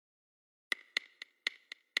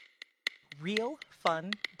Real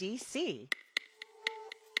Fun DC.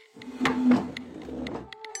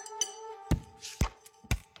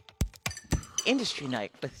 Industry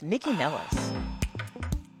Night with Nikki Nellis.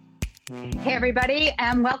 Hey, everybody,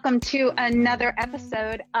 and welcome to another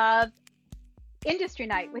episode of Industry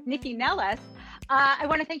Night with Nikki Nellis. I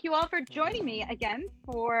want to thank you all for joining me again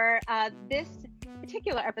for this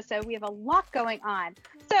particular episode. We have a lot going on.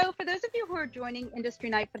 So for those of you who are joining Industry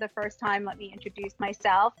Night for the first time, let me introduce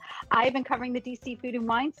myself. I've been covering the DC food and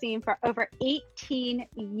wine scene for over 18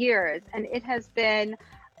 years, and it has been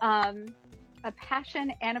a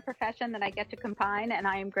passion and a profession that I get to combine, and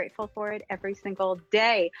I am grateful for it every single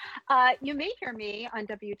day. You may hear me on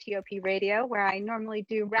WTOP Radio, where I normally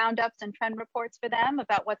do roundups and trend reports for them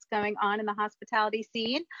about what's going on in the hospitality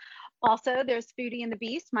scene. Also, there's Foodie and the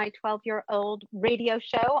Beast, my 12-year-old radio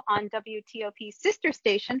show on WTOP sister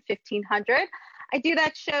station, 1500. I do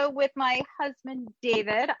that show with my husband,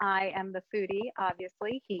 David. I am the foodie,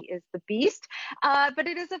 obviously. He is the beast. But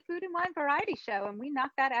it is a food and wine variety show, and we knock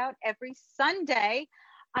that out every Sunday.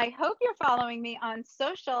 I hope you're following me on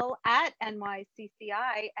social at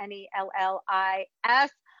NYCCI, NELLIS,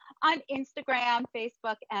 on Instagram,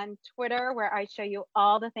 Facebook, and Twitter, where I show you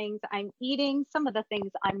all the things I'm eating, some of the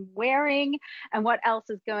things I'm wearing, and what else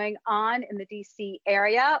is going on in the DC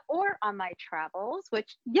area or on my travels,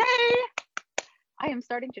 which, yay! I am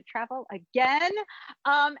starting to travel again.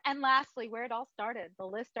 And lastly, where it all started, the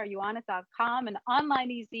listareyounit.com, an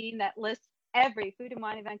online e-zine that lists every food and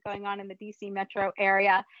wine event going on in the DC metro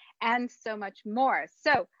area and so much more.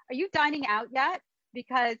 So are you dining out yet?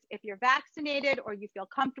 Because if you're vaccinated or you feel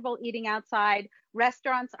comfortable eating outside,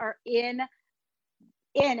 restaurants are in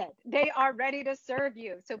it. They are ready to serve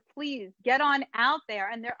you. So please get on out there.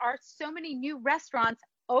 And there are so many new restaurants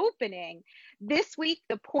opening. This week,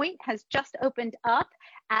 the Point has just opened up,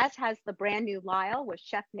 as has the brand new Lyle with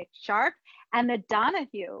Chef Nick Sharp, and the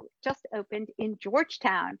Donahue just opened in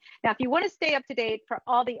Georgetown. Now, if you want to stay up to date for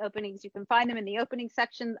all the openings, you can find them in the opening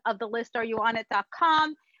section of the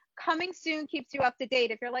listareyounit.com. Coming soon keeps you up to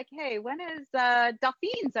date. If you're like, hey, when is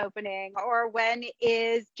Delphine's opening, or when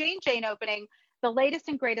is Jane opening? The latest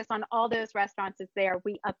and greatest on all those restaurants is there.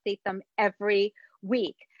 We update them every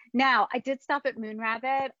week. Now, I did stop at Moon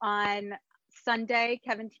Rabbit on Sunday,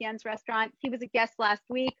 Kevin Tien's restaurant. He was a guest last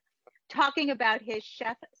week talking about his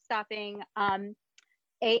chef-stopping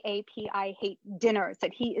AAPI Hate dinners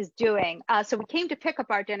that he is doing. So we came to pick up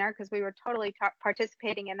our dinner because we were totally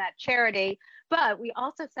participating in that charity, but we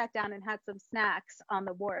also sat down and had some snacks on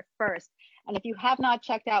the wharf first. And if you have not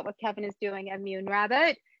checked out what Kevin is doing at Moon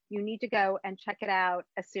Rabbit, you need to go and check it out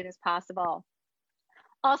as soon as possible.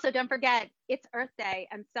 Also, don't forget, it's Earth Day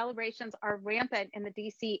and celebrations are rampant in the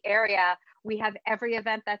DC area. We have every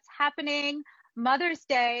event that's happening. Mother's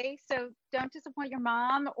Day, so don't disappoint your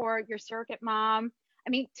mom or your surrogate mom.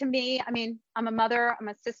 To me, I'm a mother, I'm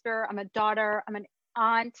a sister, I'm a daughter, I'm an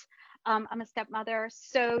aunt, I'm a stepmother.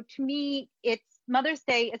 So to me, Mother's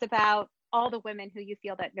Day is about all the women who you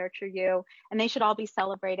feel that nurture you, and they should all be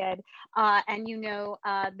celebrated. And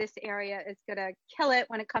this area is going to kill it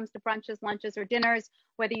when it comes to brunches, lunches, or dinners,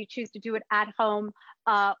 whether you choose to do it at home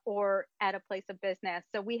or at a place of business.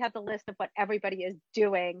 So we have the list of what everybody is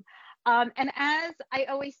doing. And as I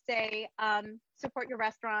always say, support your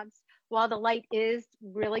restaurants. While the light is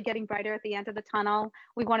really getting brighter at the end of the tunnel,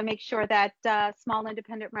 we want to make sure that small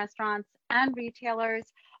independent restaurants and retailers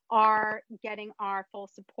are getting our full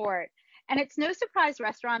support. And it's no surprise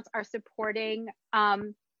restaurants are supporting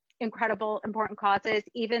incredible, important causes,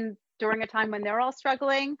 even during a time when they're all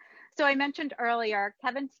struggling. So I mentioned earlier,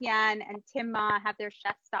 Kevin Tien and Tim Ma have their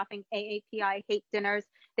chef-stopping AAPI Hate dinners.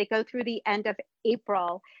 They go through the end of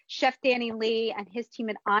April. Chef Danny Lee and his team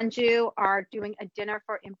in Anju are doing a dinner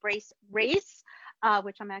for Embrace Race,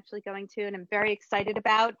 which I'm actually going to and I'm very excited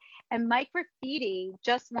about. And Mike Graffiti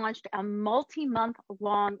just launched a multi-month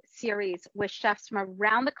long series with chefs from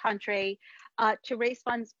around the country to raise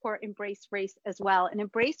funds for Embrace Race as well. And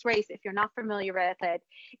Embrace Race, if you're not familiar with it,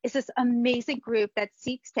 is this amazing group that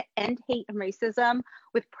seeks to end hate and racism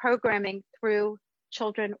with programming through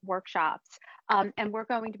children workshops. And we're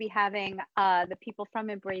going to be having the people from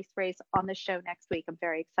Embrace Race on the show next week. I'm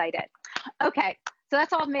very excited. Okay, so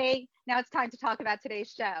that's all me. Now it's time to talk about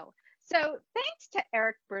today's show. So thanks to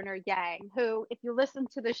Eric Bruner Yang, who, if you listen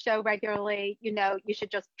to the show regularly, you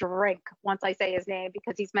should just drink once I say his name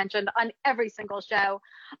because he's mentioned on every single show.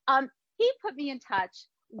 He put me in touch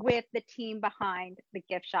with the team behind the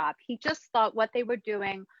gift shop. He just thought what they were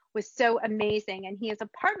doing was so amazing. And he has a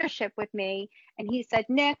partnership with me. And he said,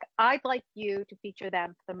 Nick, I'd like you to feature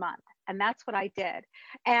them for the month. And that's what I did.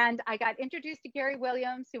 And I got introduced to Gary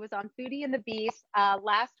Williams, who was on Foodie and the Beast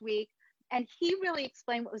last week. and he really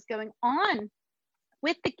explained what was going on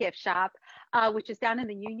with the gift shop, which is down in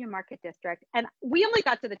the Union Market District. And we only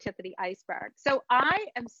got to the tip of the iceberg. So I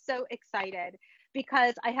am so excited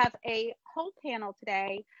because I have a whole panel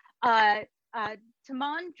today.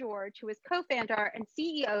 Timon George, who is co-founder and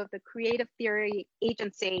CEO of the Creative Theory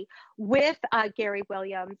Agency with Gary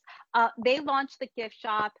Williams. They launched the gift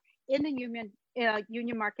shop in the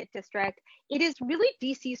Union Market District. It is really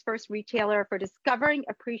DC's first retailer for discovering,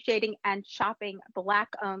 appreciating, and shopping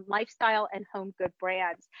Black-owned lifestyle and home good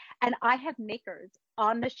brands. And I have makers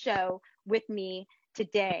on the show with me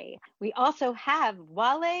today. We also have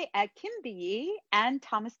Wale Akimbiyi and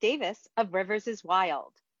Thomas Davis of Rivers is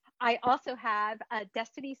Wild. I also have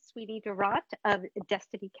Destiny Sweetie Durant of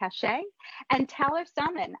Destiny Cachet and Tyler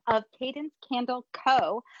Salmon of Cadence Candle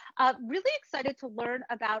Co. Really excited to learn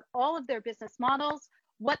about all of their business models,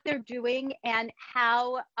 what they're doing, and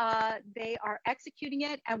how they are executing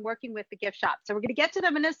it and working with the gift shop. So we're going to get to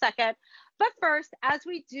them in a second. But first, as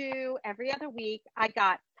we do every other week, I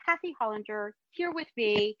got Kathy Hollinger here with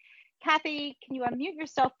me. Kathy, can you unmute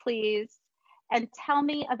yourself, please? And tell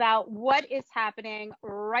me about what is happening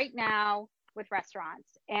right now with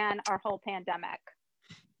restaurants and our whole pandemic.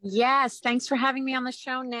 Yes, thanks for having me on the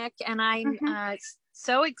show, Nick. And I'm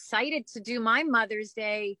so excited to do my Mother's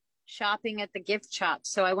Day shopping at the gift shop.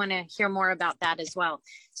 So I want to hear more about that as well.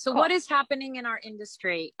 So What is happening in our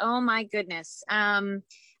industry? Oh my goodness.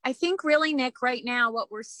 I think really, Nick, right now, what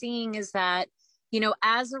we're seeing is that,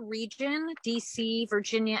 as a region, DC,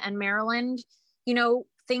 Virginia, and Maryland,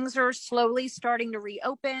 things are slowly starting to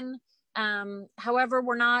reopen. However,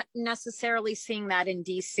 we're not necessarily seeing that in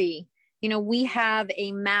DC. We have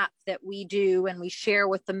a map that we do and we share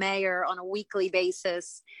with the mayor on a weekly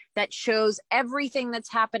basis that shows everything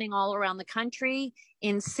that's happening all around the country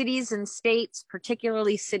in cities and states,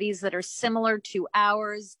 particularly cities that are similar to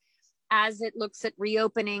ours, as it looks at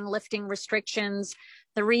reopening, lifting restrictions.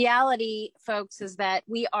 The reality, folks, is that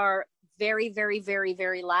we are very, very, very,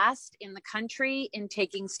 very last in the country in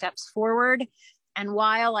taking steps forward. And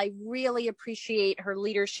while I really appreciate her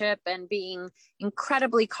leadership and being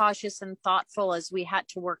incredibly cautious and thoughtful as we had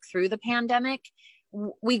to work through the pandemic,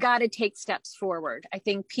 we got to take steps forward. I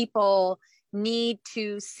think people need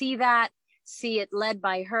to see it led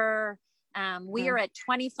by her. We are at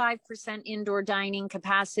 25% indoor dining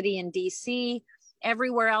capacity in DC.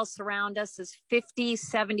 Everywhere else around us is 50,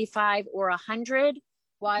 75, or 100.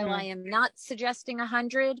 While I am not suggesting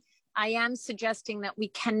 100, I am suggesting that we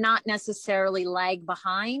cannot necessarily lag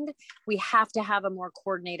behind. We have to have a more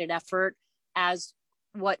coordinated effort as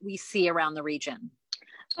what we see around the region.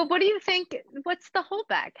 But what do you think, what's the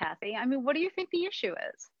holdback, Kathy? I mean, what do you think the issue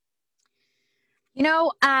is?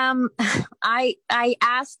 I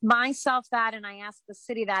ask myself that, and I ask the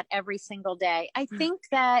city that every single day. I think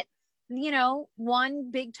that,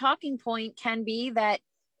 one big talking point can be that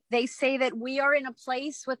they say that we are in a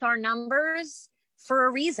place with our numbers for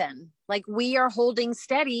a reason. Like, we are holding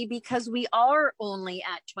steady because we are only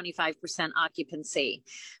at 25% occupancy.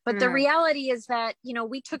 But the reality is that,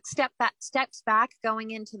 we took steps back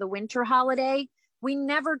going into the winter holiday. We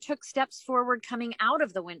never took steps forward coming out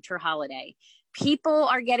of the winter holiday. People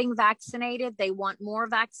are getting vaccinated. They want more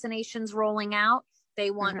vaccinations rolling out. They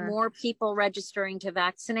want more people registering to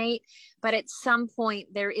vaccinate. But at some point,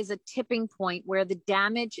 there is a tipping point where the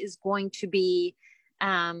damage is going to be,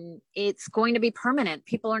 it's going to be permanent.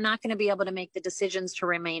 People are not going to be able to make the decisions to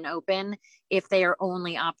remain open if they are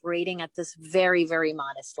only operating at this very, very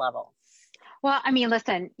modest level. Well, I mean,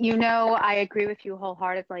 listen, I agree with you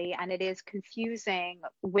wholeheartedly. And it is confusing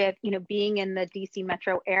with, being in the DC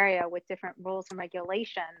metro area with different rules and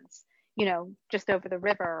regulations, just over the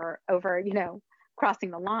river or over,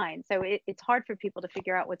 crossing the line. So it's hard for people to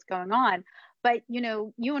figure out what's going on. But,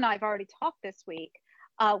 you and I have already talked this week.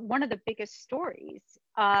 One of the biggest stories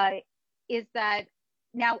is that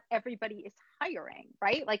now everybody is hiring,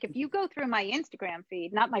 right? Like, if you go through my Instagram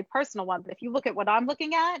feed, not my personal one, but if you look at what I'm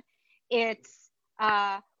looking at, it's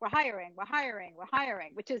we're hiring,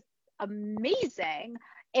 which is amazing,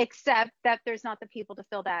 except that there's not the people to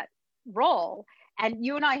fill that role. And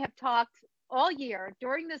you and I have talked all year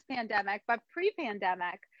during this pandemic, but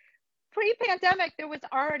pre-pandemic, there was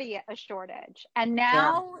already a shortage. And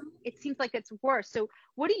now it seems like it's worse. So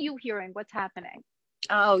what are you hearing? What's happening?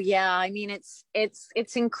 Oh, yeah. I mean, it's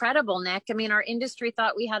incredible, Nick. I mean, our industry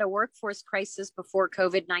thought we had a workforce crisis before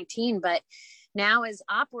COVID-19, but now as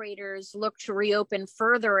operators look to reopen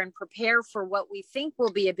further and prepare for what we think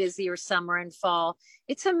will be a busier summer and fall,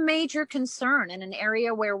 it's a major concern in an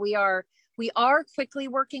area where we we are quickly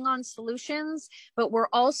working on solutions, but we're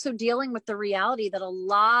also dealing with the reality that a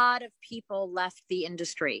lot of people left the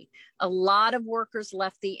industry. A lot of workers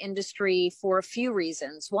left the industry for a few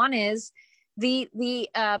reasons. One is the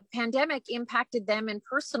pandemic impacted them in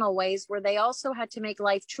personal ways where they also had to make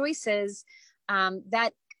life choices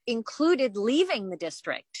that included leaving the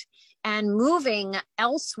district and moving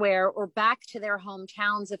elsewhere or back to their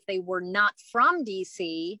hometowns if they were not from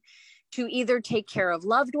DC, to either take care of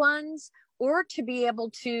loved ones or to be able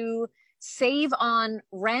to save on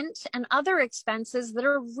rent and other expenses that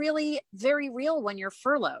are really very real when you're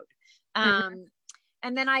furloughed.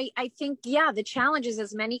 And then I think, yeah, the challenge is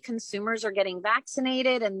as many consumers are getting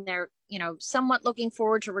vaccinated and they're, somewhat looking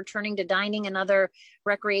forward to returning to dining and other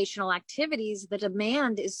recreational activities, the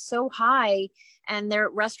demand is so high and their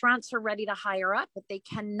restaurants are ready to hire up, but they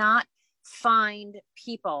cannot find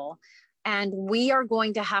people. And we are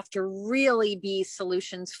going to have to really be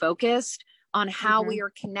solutions focused on how we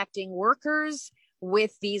are connecting workers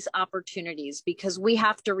with these opportunities, because we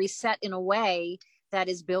have to reset in a way that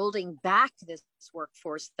is building back this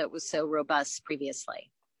workforce that was so robust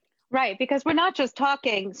previously. Right, because we're not just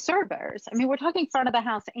talking servers. I mean, we're talking front of the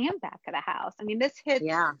house and back of the house. I mean, this hits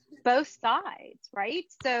both sides, right?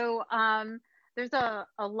 So there's a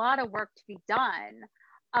lot of work to be done.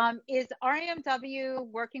 Is RAMW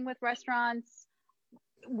working with restaurants?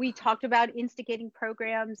 We talked about instigating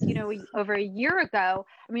programs, over a year ago.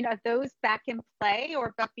 I mean, are those back in play,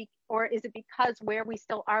 or is it because where we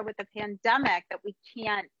still are with the pandemic that we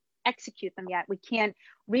can't execute them yet? We can't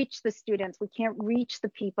reach the students. We can't reach the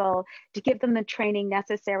people to give them the training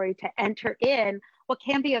necessary to enter in what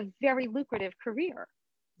can be a very lucrative career.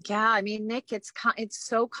 Yeah, I mean, Nick, it's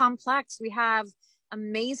so complex. We have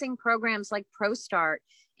amazing programs like ProStart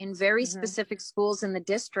in very specific schools in the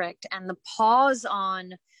district, and the pause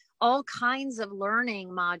on all kinds of learning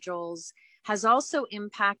modules has also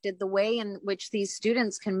impacted the way in which these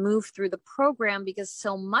students can move through the program, because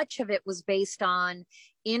so much of it was based on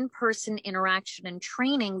in-person interaction and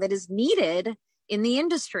training that is needed in the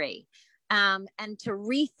industry. And to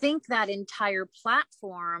rethink that entire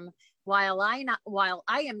platform, while I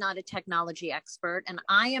am not a technology expert and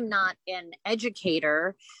I am not an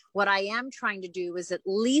educator, what I am trying to do is at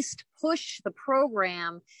least push the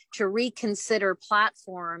program to reconsider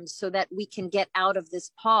platforms so that we can get out of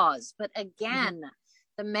this pause. But again,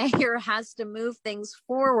 the mayor has to move things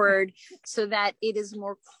forward so that it is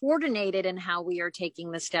more coordinated in how we are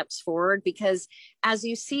taking the steps forward, because as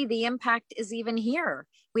you see, the impact is even here.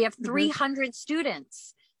 We have 300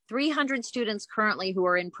 students. 300 students currently who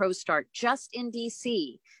are in ProStart just in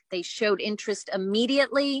DC. They showed interest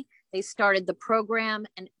immediately. They started the program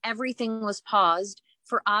and everything was paused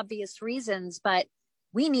for obvious reasons, but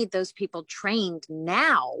we need those people trained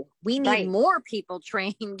now. We need more people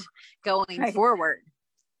trained going forward.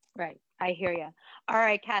 Right. I hear you. All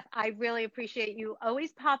right, Kath, I really appreciate you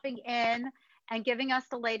always popping in and giving us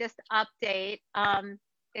the latest update.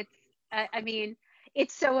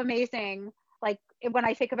 It's so amazing. Like when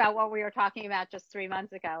I think about what we were talking about just 3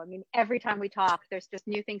 months ago, I mean, every time we talk, there's just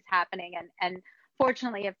new things happening. And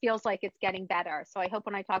fortunately, it feels like it's getting better. So I hope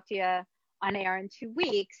when I talk to you on air in 2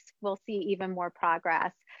 weeks, we'll see even more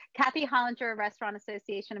progress. Kathy Hollinger, Restaurant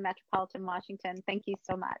Association of Metropolitan Washington, thank you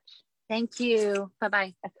so much. Thank you.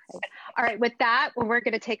 Bye-bye. Okay. All right. With that, we're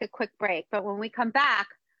going to take a quick break. But when we come back,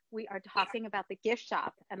 we are talking about the gift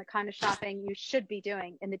shop and the kind of shopping you should be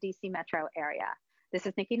doing in the DC metro area. This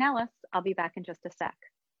is Nikki Nellis. I'll be back in just a sec.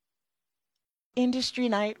 Industry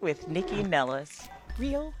Night with Nikki Nellis.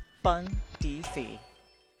 Real fun DC.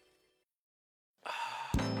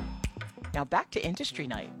 Now back to Industry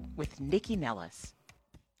Night with Nikki Nellis.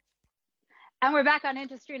 And we're back on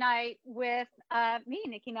Industry Night with me,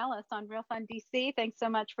 Nikki Nellis, on Real Fun DC. Thanks so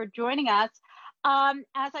much for joining us.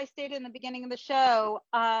 As I stated in the beginning of the show,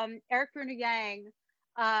 Eric Bruner Yang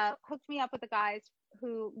hooked me up with the guys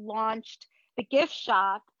who launched the gift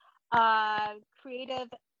shop, Creative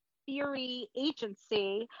Theory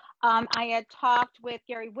Agency. I had talked with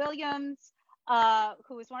Gary Williams,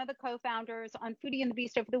 who was one of the co-founders, on Foodie and the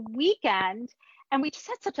Beast over the weekend, and we just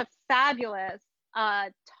had such a fabulous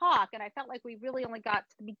talk, and I felt like we really only got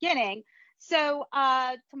to the beginning. So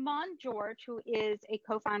Timon George, who is a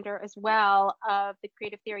co-founder as well of the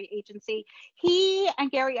Creative Theory Agency, he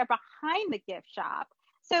and Gary are behind the gift shop.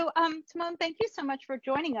 So Timon, thank you so much for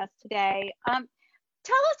joining us today. Tell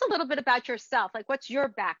us a little bit about yourself. Like, what's your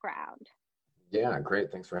background? Yeah,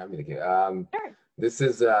 great. Thanks for having me, Nikki. Sure. This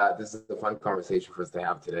is a fun conversation for us to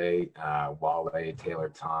have today. Wale, Taylor,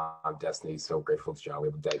 Tom, Destiny, so grateful that y'all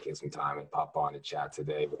able to dedicate some time and pop on and chat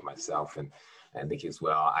today with myself and Nikki as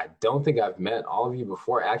well. I don't think I've met all of you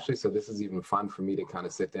before, actually, so this is even fun for me to kind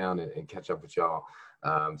of sit down and catch up with y'all.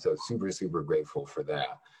 So super, super grateful for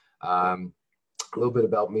that. A little bit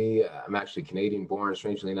about me. I'm actually Canadian born,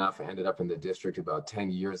 strangely enough. I ended up in the district about 10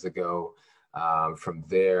 years ago. From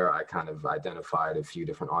there, I kind of identified a few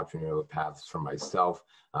different entrepreneurial paths for myself.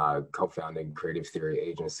 Co-founding Creative Theory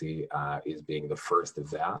Agency is being the first of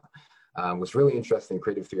that. What's really interesting,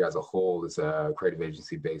 Creative Theory as a whole is a creative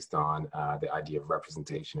agency based on the idea of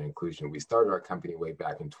representation and inclusion. We started our company way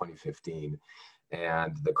back in 2015,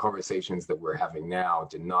 and the conversations that we're having now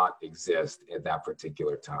did not exist at that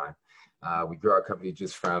particular time. We grew our company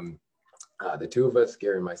just from the two of us,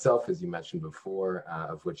 Gary and myself, as you mentioned before,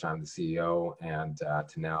 of which I'm the CEO, and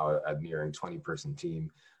to now a nearing 20-person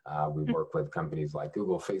team. We work with companies like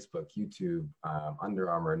Google, Facebook, YouTube, Under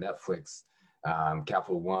Armour, Netflix,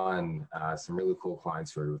 Capital One, some really cool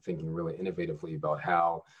clients who are thinking really innovatively about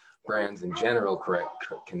how brands in general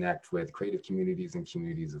connect with creative communities and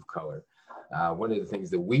communities of color. One of the things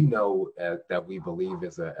that we know that we believe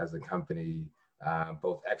as a company,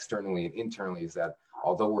 both externally and internally, is that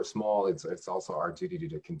although we're small, it's also our duty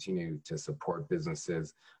to continue to support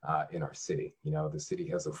businesses in our city. You know, the city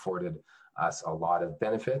has afforded us a lot of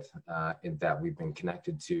benefit in that we've been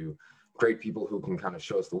connected to great people who can kind of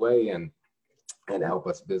show us the way and help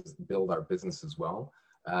us build our business as well.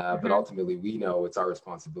 But ultimately, we know it's our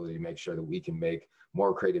responsibility to make sure that we can make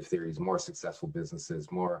more creative theories, more successful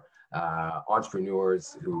businesses, more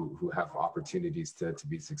entrepreneurs who have opportunities to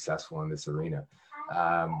be successful in this arena.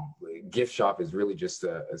 Gift Shop is really just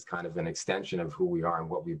as kind of an extension of who we are and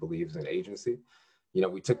what we believe as an agency. You know,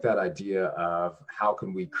 we took that idea of how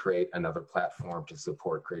can we create another platform to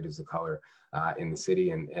support creatives of color in the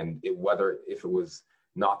city, and if it was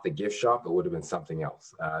not the gift shop, it would have been something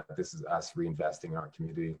else. This is us reinvesting in our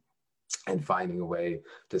community and finding a way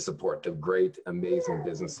to support the great, amazing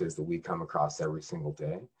businesses that we come across every single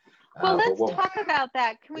day. Well, let's talk about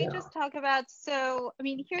that. Can we just talk about, so, I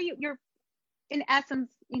mean, here you're in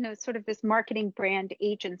essence, you know, sort of this marketing brand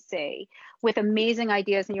agency with amazing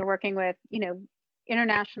ideas, and you're working with, you know,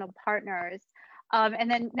 international partners. And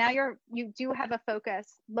then now you do have a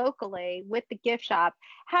focus locally with the gift shop.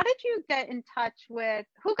 How did you get in touch with,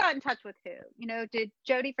 who got in touch with who? You know, did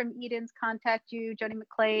Jody from Eden's contact you, Jody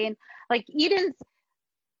McLean? Like Eden's,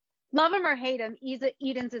 love him or hate him,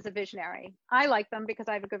 Eden's is a visionary. I like them because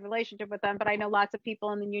I have a good relationship with them, but I know lots of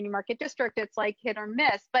people in the Union Market District, it's like hit or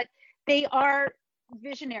miss, but they are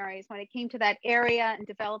visionaries when it came to that area and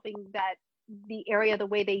developing the area the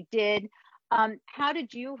way they did. How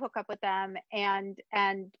did you hook up with them and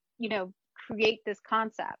you know, create this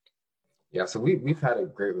concept? Yeah, so we've had a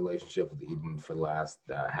great relationship with Eden for the last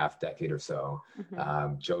half decade or so.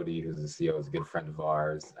 Jody, who's the CEO, is a good friend of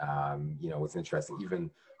ours. You know, what's interesting, even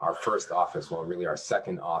our first office, well, really our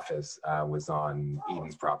second office was on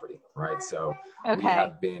Eden's property, right? So we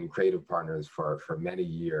have been creative partners for many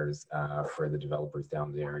years for the developers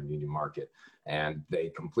down there in Union Market. And they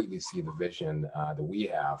completely see the vision that we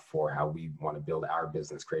have for how we want to build our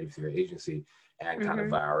business, Creative Theory Agency, and kind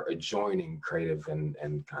of our adjoining creative and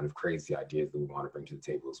kind of crazy ideas that we want to bring to the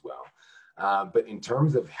table as well. But in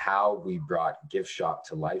terms of how we brought Gift Shop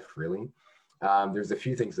to life, really, there's a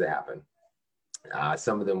few things that happened.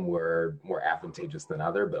 Some of them were more advantageous than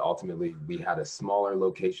other, but ultimately we had a smaller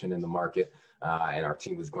location in the market and our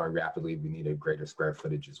team was growing rapidly. We needed greater square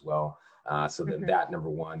footage as well. So then that, number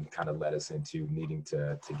one, kind of led us into needing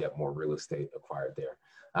to get more real estate acquired there.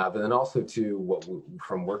 But then also too,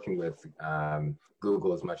 from working with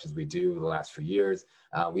Google as much as we do the last few years,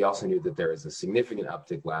 we also knew that there is a significant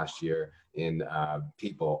uptick last year in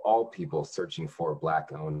all people searching for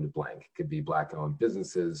Black-owned blank. It could be Black-owned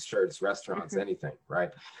businesses, shirts, restaurants, anything,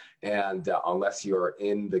 right? And unless you're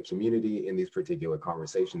in the community in these particular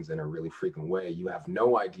conversations in a really frequent way, you have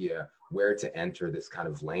no idea where to enter this kind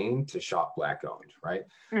of lane to shop Black-owned, right?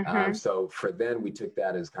 So for then, we took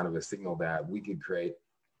that as kind of a signal that we could create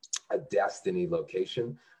a destiny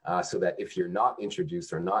location so that if you're not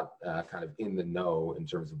introduced or not kind of in the know in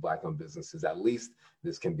terms of Black-owned businesses, at least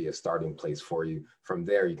this can be a starting place for you. From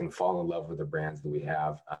there, you can fall in love with the brands that we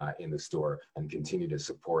have in the store and continue to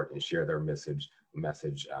support and share their message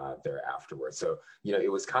there afterwards. So, you know,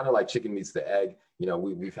 it was kind of like chicken meets the egg. You know,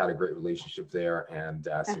 we've had a great relationship there. And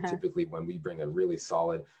so typically when we bring a really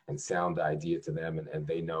solid and sound idea to them and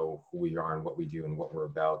they know who we are and what we do and what we're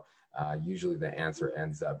about, usually the answer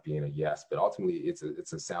ends up being and a yes, but ultimately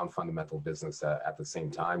it's a sound fundamental business at the same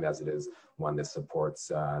time as it is one that supports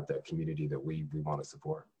the community that we want to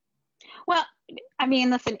support. Well, I mean,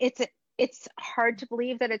 listen, it's hard to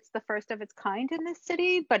believe that it's the first of its kind in this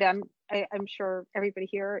city, but I'm sure everybody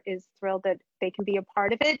here is thrilled that they can be a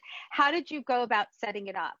part of it. How did you go about setting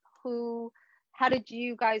it up? How did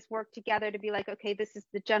you guys work together to be like, okay, this is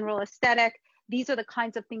the general aesthetic. These are the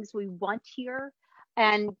kinds of things we want here.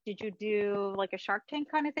 And did you do like a Shark Tank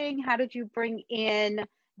kind of thing? How did you bring in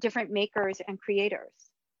different makers and creators?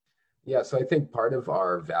 Yeah, so I think part of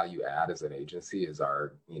our value add as an agency is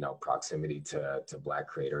our, proximity to Black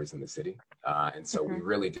creators in the city. And so we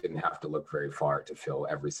really didn't have to look very far to fill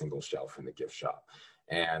every single shelf in the gift shop.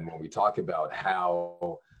 And when we talk about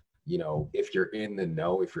how, if you're in the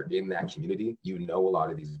know, if you're in that community, a lot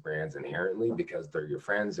of these brands inherently because they're your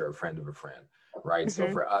friends or a friend of a friend, right? So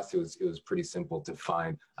for us, it was pretty simple to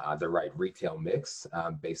find the right retail mix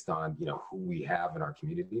based on, who we have in our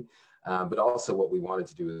community. But also what we wanted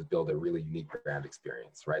to do is build a really unique brand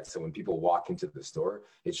experience, right? So when people walk into the store,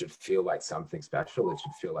 it should feel like something special. It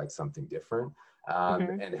should feel like something different.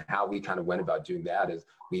 And how we kind of went about doing that is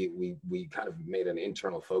we kind of made an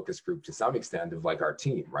internal focus group to some extent of like our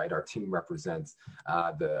team, right? Our team represents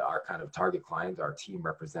our kind of target client. Our team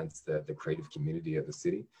represents the creative community of the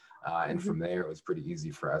city. And from there, it was pretty easy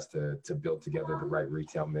for us to build together the right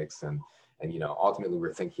retail mix. And ultimately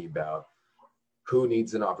we're thinking about who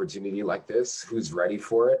needs an opportunity like this, who's ready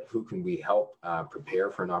for it, who can we help prepare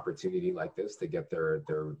for an opportunity like this to get their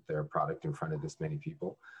product in front of this many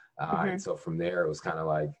people. And so from there, it was kind of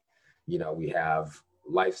like, we have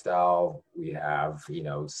lifestyle, we have,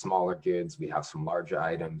 smaller goods, we have some larger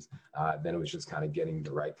items. Then it was just kind of getting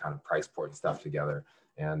the right kind of price point stuff together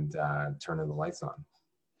and turning the lights on.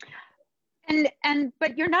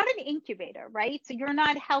 But you're not an incubator, right? So you're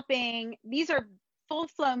not helping, these are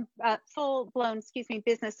full-blown,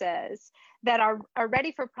 businesses that are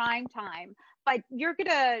ready for prime time, but you're going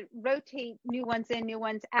to rotate new ones in, new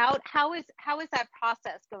ones out. How is that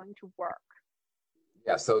process going to work?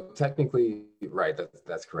 Yeah, so technically, right,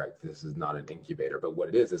 that's correct. This is not an incubator, but what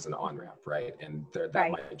it is an on-ramp, right? And that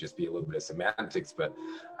might just be a little bit of semantics, but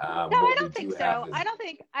no, I don't think so. I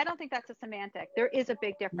don't think that's a semantic. There is a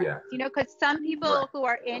big difference, because some people who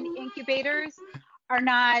are in incubators are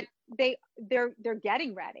not, they're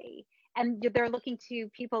getting ready and they're looking to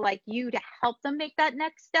people like you to help them make that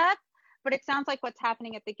next step. But it sounds like what's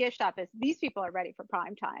happening at the gift shop is these people are ready for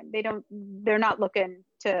prime time. They're not looking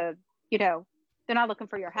to, they're not looking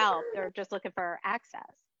for your help. They're just looking for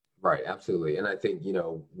access. Right, absolutely. And I think,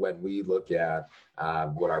 when we look at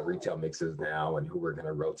what our retail mix is now and who we're going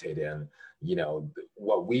to rotate in,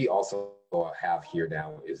 what we also have here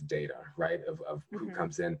now is data, right? Of who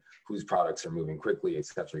comes in, whose products are moving quickly, et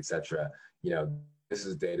cetera, et cetera. This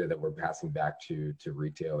is data that we're passing back to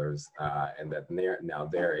retailers and that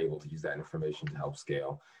they're able to use that information to help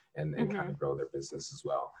scale and kind of grow their business as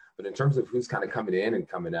well. But in terms of who's kind of coming in and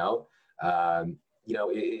coming out,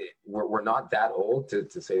 we're not that old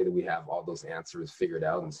to say that we have all those answers figured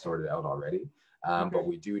out and sorted out already. But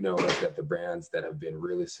we do know that the brands that have been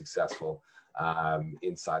really successful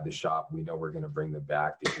inside the shop, we know we're going to bring them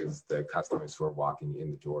back because the customers who are walking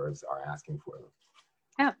in the doors are asking for them.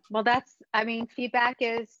 Yeah, well, feedback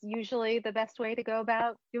is usually the best way to go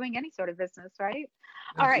about doing any sort of business, right?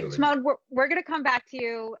 Absolutely. All right, Shimon, we're going to come back to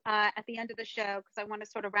you at the end of the show because I want to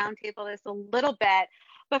sort of roundtable this a little bit.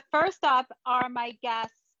 But first up are my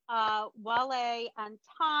guests, Wale and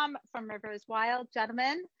Tom from Rivers Wild.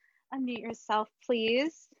 Gentlemen, unmute yourself,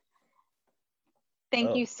 please.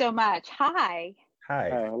 Thank you so much. Hi. Hi.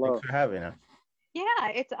 Hello. Thanks for having us. Yeah,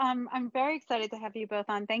 it's I'm very excited to have you both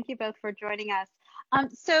on. Thank you both for joining us.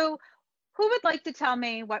 So who would like to tell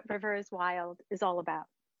me what Rivers Wild is all about?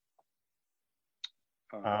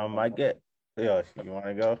 You want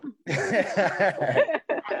to go?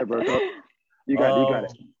 You got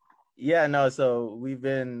it. Yeah, no, so we've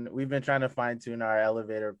been trying to fine tune our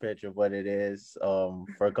elevator pitch of what it is for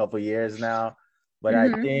a couple years now. But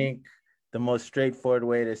I think the most straightforward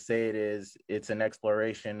way to say it is it's an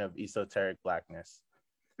exploration of esoteric Blackness.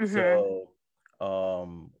 So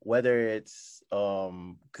whether it's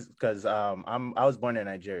because I was born in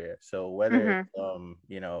Nigeria, so whether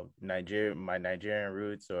it's my Nigerian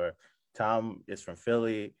roots, or Tom is from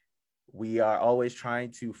Philly, we are always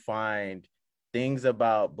trying to find things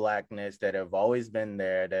about Blackness that have always been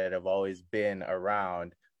there, that have always been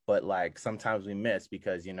around, but like sometimes we miss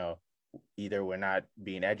because either we're not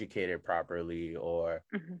being educated properly, or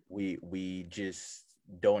we just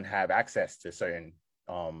don't have access to certain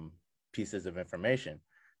pieces of information.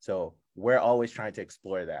 So we're always trying to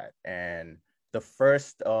explore that. And the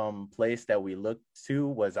first place that we looked to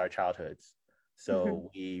was our childhoods. So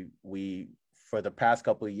we for the past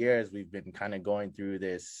couple of years, we've been kind of going through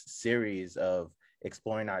this series of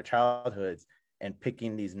exploring our childhoods and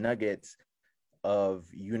picking these nuggets of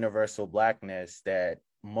universal Blackness that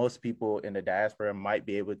most people in the diaspora might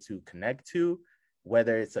be able to connect to,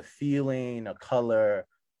 whether it's a feeling, a color,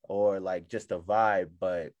 or like just a vibe,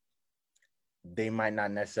 but they might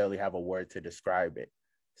not necessarily have a word to describe it.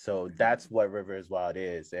 So that's what River is Wild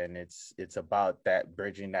is, and it's about that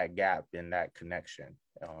bridging that gap and that connection.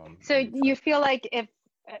 So you feel like if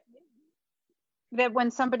that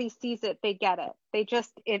when somebody sees it, they get it. They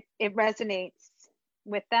just it resonates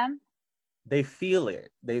with them. They feel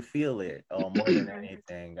it. They feel it more than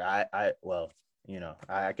anything. I well, you know,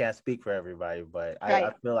 I can't speak for everybody, but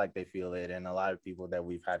I feel like they feel it. And a lot of people that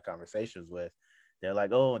we've had conversations with, they're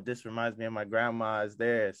like, oh, this reminds me of my grandma's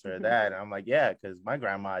this or that. And I'm like, yeah, because my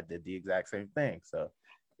grandma did the exact same thing. So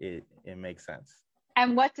it makes sense.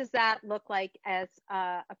 And what does that look like as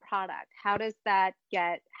a product? How do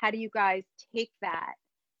you guys take that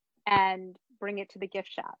and bring it to the gift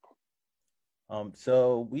shop?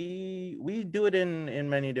 So we do it in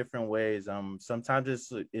many different ways.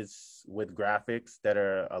 Sometimes it's with graphics that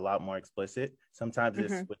are a lot more explicit. Sometimes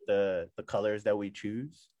it's with the colors that we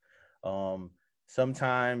choose.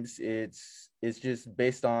 Sometimes it's just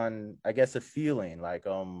based on, I guess, a feeling. Like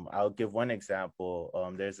I'll give one example.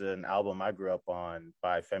 There's an album I grew up on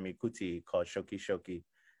by Femi Kuti called Shoki Shoki,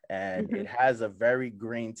 and it has a very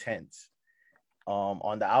green tint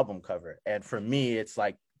on the album cover. And for me, it's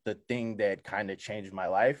like the thing that kind of changed my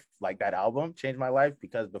life. Like that album changed my life,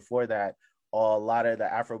 because before that, a lot of the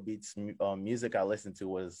Afrobeats music I listened to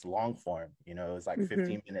was long form. You know, it was like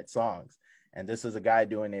 15-minute songs. And this was a guy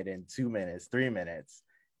doing it in 2 minutes, 3 minutes.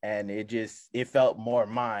 And it felt more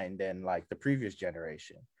mine than like the previous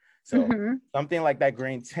generation. So something like that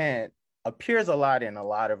green tint appears a lot in a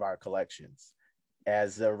lot of our collections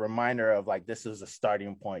as a reminder of like, this is a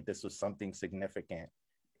starting point. This was something significant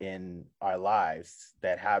in our lives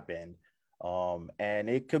that happened. And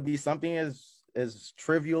it could be something as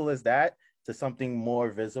trivial as that to something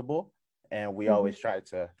more visible. And we always try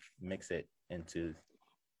to mix it into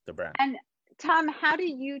the brand. And Tom, how do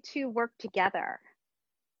you two work together?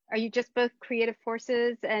 Are you just both creative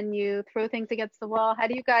forces and you throw things against the wall? How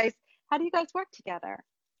do you guys work together?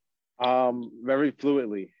 Very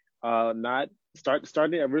fluidly.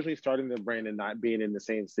 Originally starting the brand and not being in the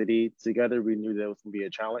same city together, we knew that was gonna be a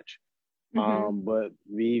challenge. But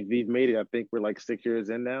we've made it. I think we're like 6 years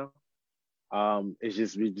in now. We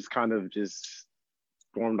just kind of just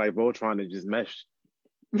formed like Voltron and just meshed.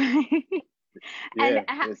 Yeah,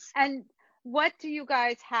 and what do you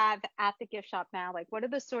guys have at the gift shop now? Like, what are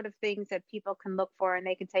the sort of things that people can look for and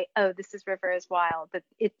they can say, oh, this is River is Wild, that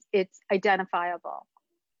it's identifiable?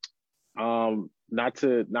 Not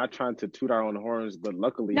trying to toot our own horns, but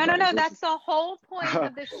luckily, no, that's the whole point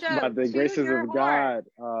of the show. By the graces of God,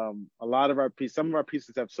 some of our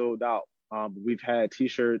pieces have sold out. We've had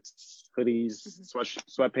T-shirts, hoodies,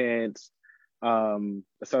 sweatpants,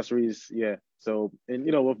 accessories, yeah. So, and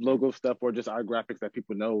with logo stuff or just our graphics that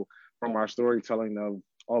people know from our storytelling of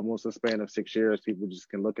almost a span of 6 years, people just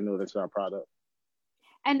can look and know that's our product.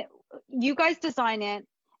 And you guys design it,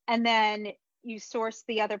 and then you source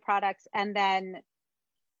the other products, and then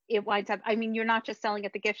it winds up, I mean, you're not just selling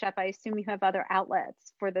at the gift shop. I assume you have other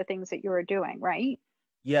outlets for the things that you're doing, right?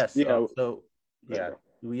 Yes. Yeah.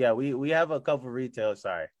 We have a couple of retailers.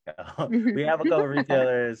 We have a couple of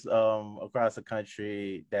retailers across the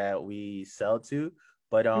country that we sell to.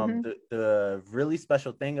 But the really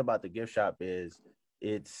special thing about the gift shop is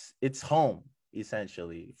it's home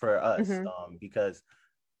essentially for us. Because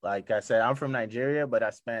like I said, I'm from Nigeria, but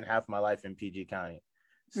I spent half my life in PG County.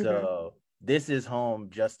 So this is home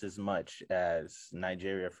just as much as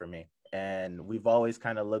Nigeria for me. And we've always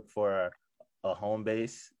kind of looked for a home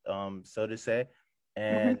base, so to say.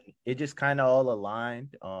 And it just kind of all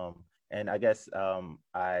aligned. And I guess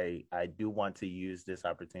I do want to use this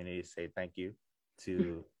opportunity to say thank you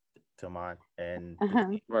to Mon and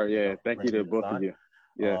right, yeah, thank you to both of you.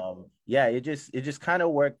 It just kind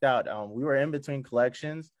of worked out. We were in between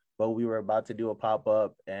collections, but we were about to do a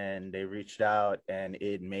pop-up and they reached out and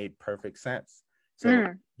it made perfect sense. So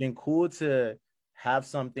it's been cool to have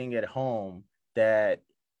something at home that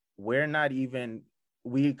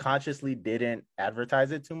we consciously didn't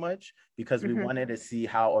advertise it too much because we wanted to see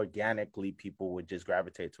how organically people would just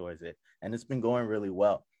gravitate towards it. And it's been going really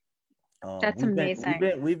well. That's amazing.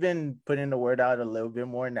 We've been putting the word out a little bit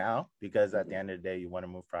more now because at the end of the day, you want to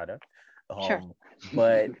move product. Sure.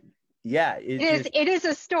 But yeah, It is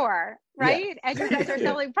a store, right? Yeah. And you guys are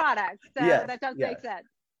selling products, so Yeah, that does yeah. make sense.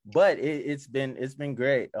 But it's been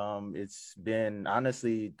great. It's been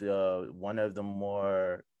honestly the one of the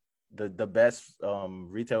more the best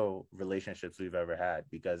retail relationships we've ever had,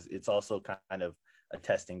 because it's also kind of a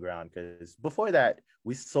testing ground, because before that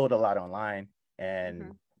we sold a lot online,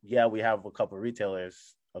 and yeah, we have a couple of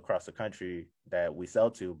retailers across the country that we sell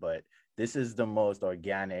to, but this is the most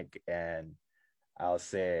organic and, I'll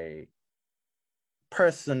say,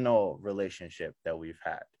 personal relationship that we've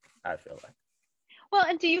had, I feel like. Well,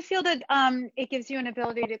 and do you feel that it gives you an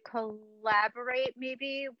ability to collaborate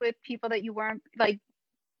maybe with people that you weren't like?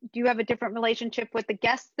 Do you have a different relationship with the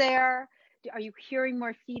guests there? Are you hearing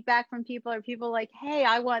more feedback from people? Are people like, hey,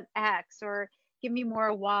 I want X, or give me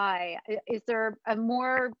more Y? Is there a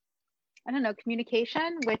more, I don't know,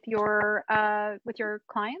 communication with your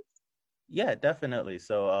clients? Yeah, definitely.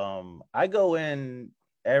 So I go in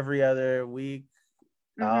every other week.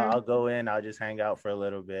 I'll go in, I'll just hang out for a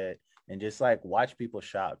little bit and just like watch people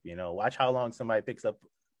shop, watch how long somebody picks up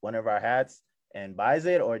one of our hats and buys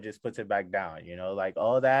it or just puts it back down, like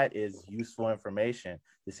all that is useful information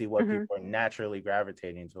to see what people are naturally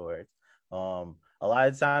gravitating towards. A lot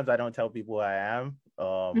of times I don't tell people who I am,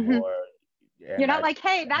 or you're not like,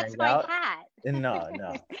 hey, that's my hat. No.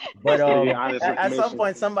 But at some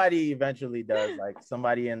point, somebody eventually does. Like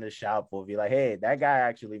somebody in the shop will be like, hey, that guy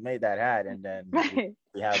actually made that hat. And then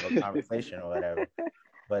we have a conversation or whatever.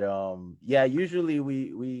 But yeah, usually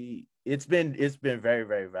it's been very,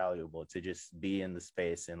 very valuable to just be in the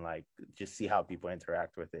space and like just see how people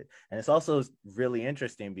interact with it. And it's also really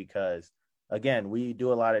interesting because, again, we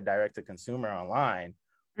do a lot of direct to consumer online,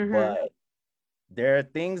 but there are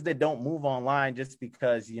things that don't move online just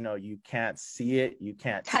because, you can't see it, you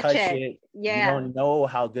can't touch it. Yeah. You don't know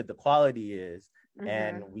how good the quality is.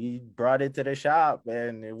 And we brought it to the shop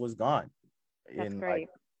and it was gone in like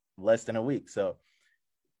less than a week. So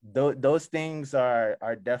those things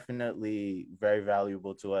are definitely very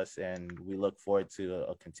valuable to us, and we look forward to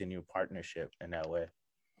a continued partnership in that way.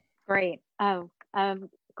 Great.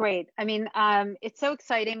 Great. I mean, it's so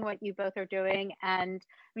exciting what you both are doing. And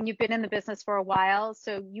I mean, you've been in the business for a while,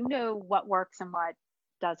 so you know what works and what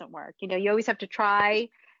doesn't work. You always have to try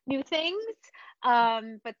new things.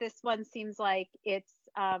 But this one seems like it's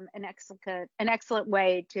an excellent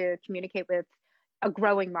way to communicate with a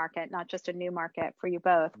growing market, not just a new market for you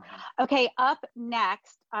both. Okay, up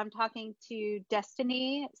next, I'm talking to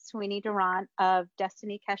Destiny Sweeney Durant of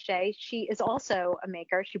Destiny Cachet. She is also a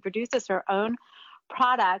maker. She produces her own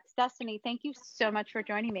products. Destiny, thank you so much for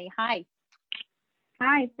joining me. Hi.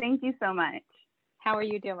 Hi, thank you so much. How are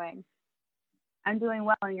you doing? I'm doing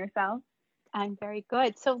well, and yourself? I'm very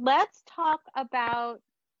good. So let's talk about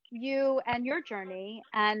you and your journey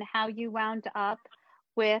and how you wound up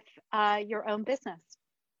with your own business.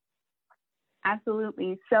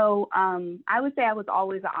 Absolutely. So I would say I was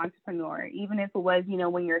always an entrepreneur, even if it was,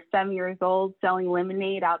 when you're 7 years old selling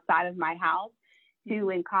lemonade outside of my house, to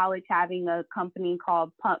in college having a company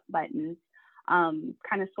called Pump Buttons, kind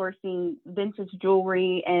of sourcing vintage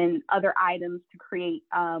jewelry and other items to create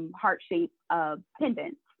heart-shaped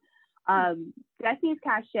pendants. Destiny's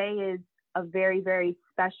Cachet is a very, very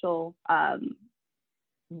special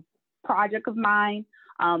project of mine.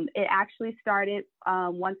 It actually started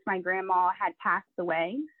once my grandma had passed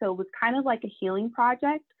away. So it was kind of like a healing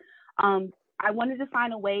project. I wanted to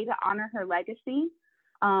find a way to honor her legacy,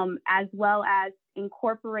 as well as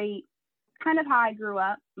incorporate kind of how I grew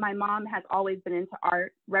up. My mom has always been into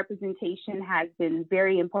art. Representation has been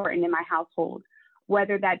very important in my household,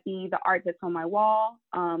 whether that be the art that's on my wall,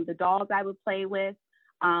 the dolls I would play with,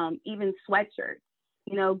 even sweatshirts.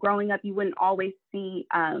 Growing up, you wouldn't always see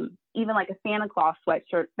even like a Santa Claus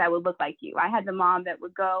sweatshirt that would look like you. I had the mom that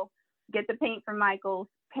would go get the paint from Michael's,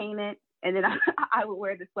 paint it, and then I would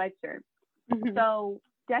wear the sweatshirt. So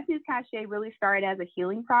Destiny's Cachet really started as a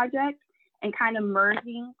healing project and kind of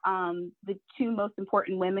merging the two most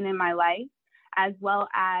important women in my life, as well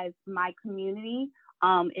as my community,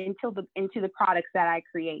 into the products that I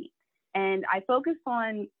create. And I focus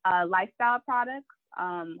on lifestyle products,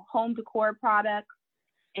 home decor products,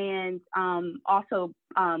 and also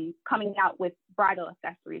coming out with bridal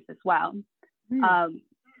accessories as well.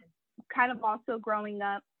 Kind of also growing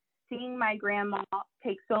up, seeing my grandma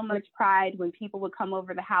take so much pride when people would come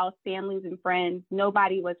over the house, families and friends,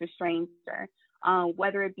 nobody was a stranger.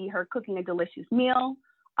 Whether it be her cooking a delicious meal,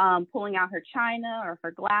 pulling out her china or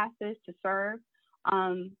her glasses to serve,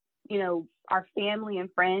 our family and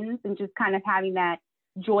friends, and just kind of having that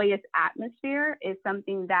joyous atmosphere is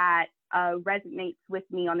something that resonates with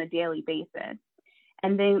me on a daily basis.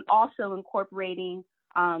 And then also incorporating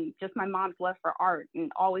just my mom's love for art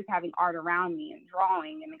and always having art around me and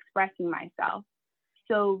drawing and expressing myself.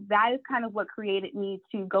 So that is kind of what created me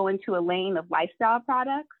to go into a lane of lifestyle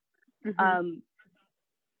products,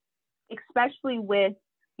 especially with,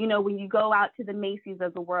 you know, when you go out to the Macy's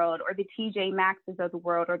of the world or the TJ Maxx's of the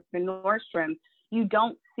world or the Nordstrom, you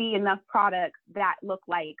don't see enough products that look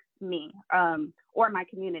like me or my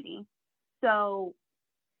community. So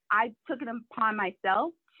I took it upon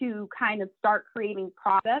myself to kind of start creating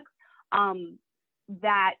products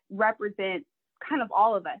that represent kind of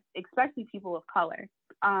all of us, especially people of color,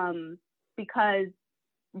 because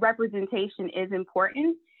representation is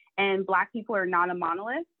important and Black people are not a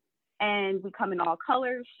monolith, and we come in all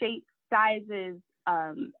colors, shapes, sizes,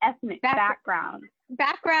 ethnic backgrounds,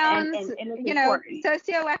 and you know,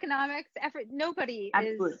 socioeconomics, effort. Nobody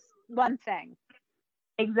Absolutely. is one thing.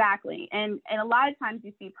 Exactly. And a lot of times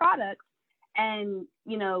you see products and,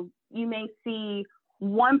 you know, you may see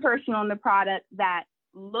one person on the product that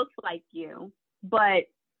looks like you, but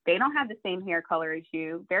they don't have the same hair color as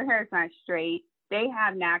you. Their hair is not straight. They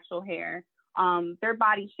have natural hair. Their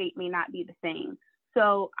body shape may not be the same.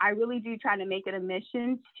 So I really do try to make it a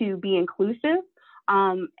mission to be inclusive,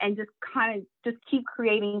 and just kind of just keep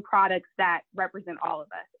creating products that represent all of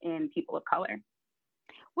us and people of color.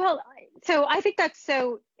 Well, so I think that's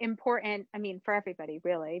so important, I mean, for everybody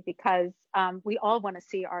really, because we all want to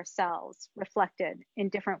see ourselves reflected in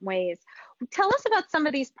different ways. Tell us about some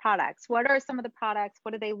of these products. What are some of the products?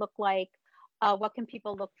 What do they look like? What can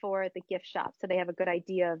people look for at the gift shop so they have a good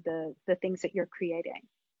idea of the things that you're creating?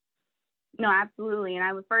 No, absolutely. And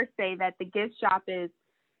I would first say that the gift shop is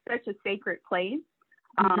such a sacred place.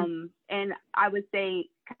 And I would say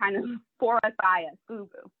kind of for us, by us,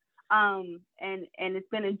 FUBU. And it's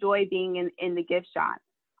been a joy being in the gift shop.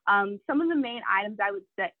 Some of the main items I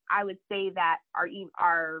would say that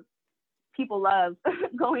are people love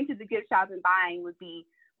going to the gift shop and buying would be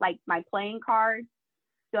like my playing cards.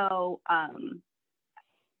 So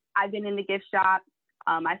I've been in the gift shop.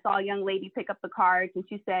 I saw a young lady pick up the cards and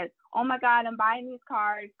she said, "Oh my God, I'm buying these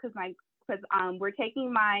cards because we're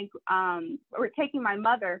taking my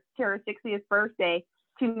mother to her 60th birthday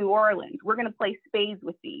to New Orleans. We're going to play spades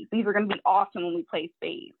with these. These are going to be awesome when we play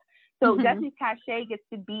spades." So Destiny's Cachet gets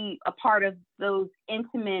to be a part of those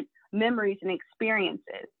intimate memories and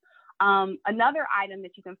experiences. Another item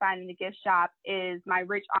that you can find in the gift shop is my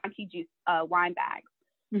Rich Auntie Juice wine bags.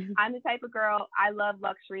 I'm the type of girl, I love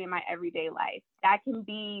luxury in my everyday life. That can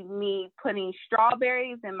be me putting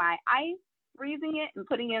strawberries in my ice, freezing it and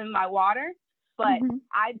putting it in my water. But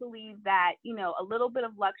I believe that, you know, a little bit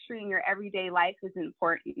of luxury in your everyday life is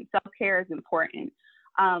important. Self-care is important.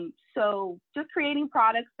 So just creating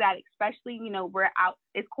products that, especially, you know, we're out,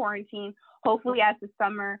 it's quarantine. Hopefully as the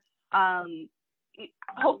summer,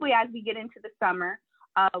 hopefully as we get into the summer,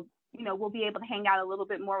 you know, we'll be able to hang out a little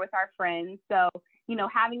bit more with our friends. So, you know,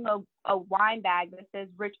 having a wine bag that says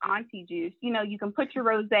Rich Auntie Juice, you know, you can put your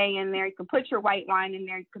rosé in there, you can put your white wine in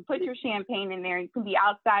there, you can put your champagne in there, you can be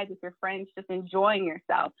outside with your friends just enjoying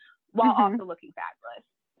yourself while also looking fabulous.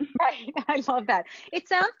 Right. I love that. It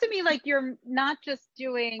sounds to me like you're not just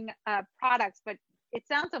doing products, but it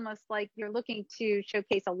sounds almost like you're looking to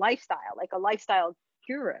showcase a lifestyle, like a lifestyle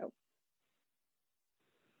guru.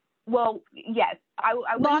 Well, yes, I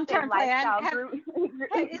long-term plan.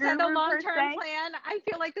 Is that a guru long-term plan? I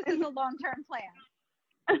feel like this is a long-term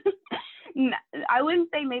plan. No, I wouldn't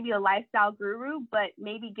say maybe a lifestyle guru, but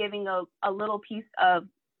maybe giving a little piece of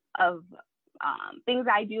things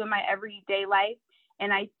I do in my everyday life.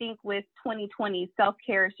 And I think with 2020,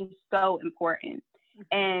 self-care is just so important.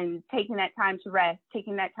 And taking that time to rest,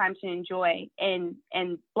 taking that time to enjoy, and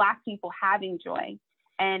Black people having joy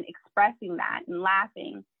and expressing that and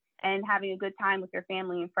laughing and having a good time with your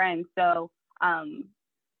family and friends. So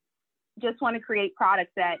just want to create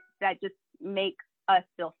products that just make us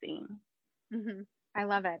feel seen. I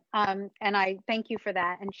love it. And I thank you for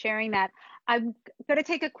that and sharing that. I'm going to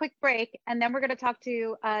take a quick break and then we're going to talk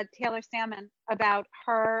to Taylor Salmon about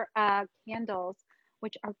her candles,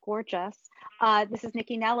 which are gorgeous. This is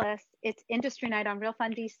Nikki Nellis. It's Industry Night on Real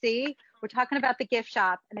Fun DC. We're talking about the gift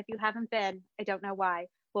shop. And if you haven't been, I don't know why.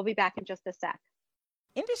 We'll be back in just a sec.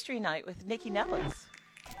 Industry Night with Nikki Nellis.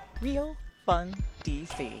 Real Fun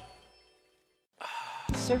DC.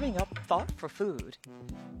 Serving up thought for food.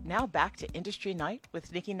 Now back to Industry Night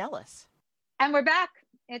with Nikki Nellis. And we're back.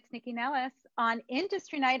 It's Nikki Nellis on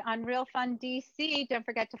Industry Night on Real Fun DC. Don't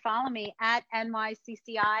forget to follow me at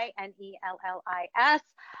NYCCI NELLIS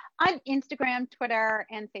on Instagram, Twitter,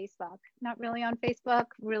 and Facebook. Not really on Facebook,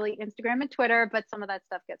 really Instagram and Twitter, but some of that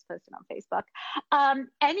stuff gets posted on Facebook.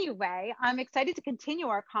 Anyway, I'm excited to continue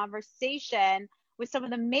our conversation with some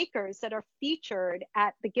of the makers that are featured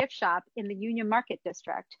at the gift shop in the Union Market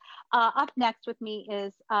District. Up next with me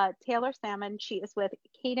is Taylor Salmon. She is with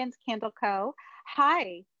Cadence Candle Co.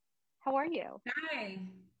 Hi, how are you? Hi.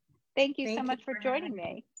 Thank you so much for joining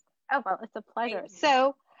me. Oh, well, it's a pleasure.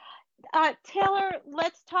 So, Taylor,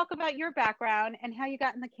 let's talk about your background and how you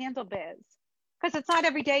got in the candle biz. Because it's not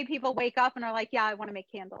every day people wake up and are like, yeah, I want to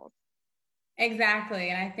make candles. Exactly.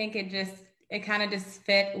 And I think it kind of just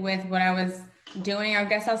fit with what I was doing. I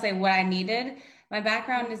guess I'll say what I needed. My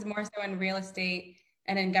background is more so in real estate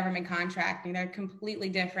and in government contracting. They're completely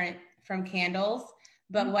different from candles.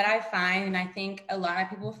 But what I find, and I think a lot of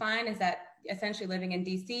people find, is that essentially living in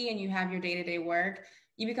DC and you have your day-to-day work,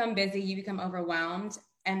 you become busy, you become overwhelmed.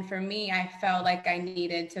 And for me, I felt like I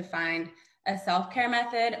needed to find a self-care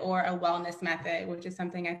method or a wellness method, which is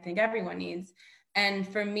something I think everyone needs. And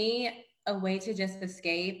for me, a way to just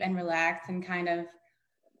escape and relax and kind of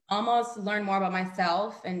almost learn more about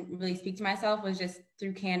myself and really speak to myself was just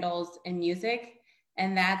through candles and music.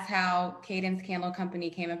 And that's how Cadence Candle Company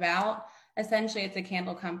came about. Essentially, it's a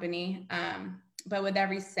candle company, but with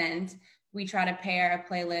every scent, we try to pair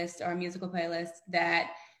a playlist or a musical playlist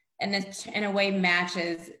that in a way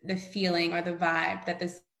matches the feeling or the vibe that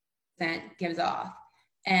the scent gives off.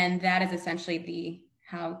 And that is essentially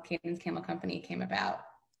how Cadence Candle Company came about.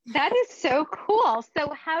 That is so cool.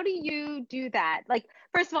 So how do you do that? Like,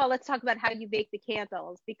 first of all, let's talk about how you bake the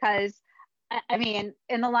candles, because I mean,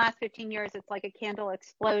 in the last 15 years, it's like a candle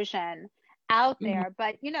explosion out there.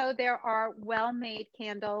 But, you know, there are well-made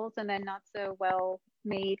candles and then not so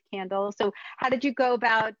well-made candles. So how did you go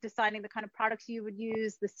about deciding the kind of products you would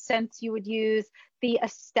use, the scents you would use, the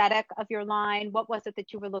aesthetic of your line? What was it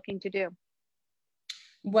that you were looking to do?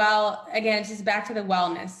 Well, again, it's just back to the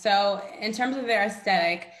wellness. So in terms of their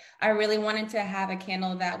aesthetic, I really wanted to have a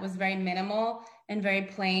candle that was very minimal and very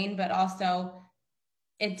plain, but also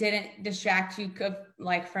it didn't distract you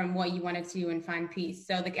from what you wanted to and find peace.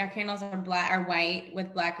 So our candles are white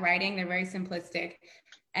with black writing. They're very simplistic.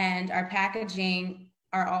 And our packaging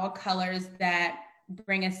are all colors that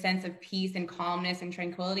bring a sense of peace and calmness and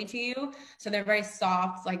tranquility to you. So they're very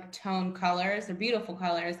soft, like tone colors. They're beautiful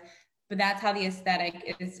colors. But that's how the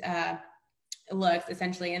aesthetic looks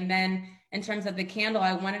essentially. And then in terms of the candle,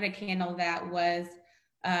 I wanted a candle that was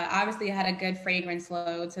obviously had a good fragrance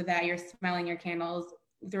load so that you're smelling your candles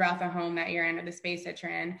throughout the home that you're in or the space that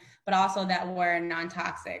you're in, but also that were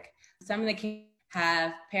non-toxic. Some of the candles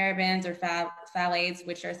have parabens or phthalates,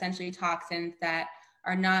 which are essentially toxins that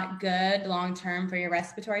are not good long-term for your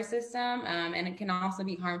respiratory system. And it can also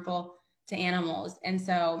be harmful to animals. And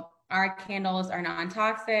so our candles are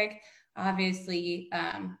non-toxic. Obviously,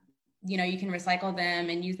 you can recycle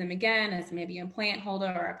them and use them again as maybe a plant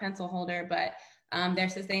holder or a pencil holder, but they're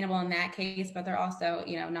sustainable in that case, but they're also,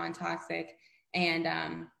 non-toxic. And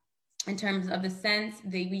in terms of the scents,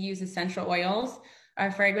 we use essential oils. Our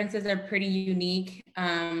fragrances are pretty unique.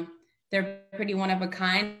 They're pretty one of a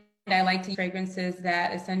kind. I like to use fragrances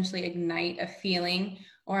that essentially ignite a feeling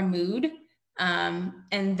or a mood.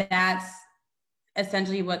 And that's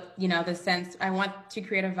essentially what, the sense, I want to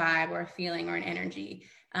create a vibe or a feeling or an energy.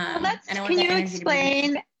 Can you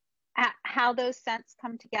explain how those scents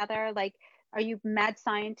come together? Like, are you mad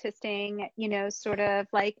scientisting, sort of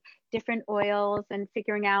like different oils and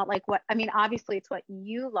figuring out like obviously it's what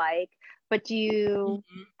you like, but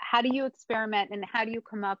how do you experiment and how do you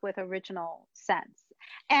come up with original scents?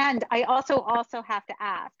 And I also have to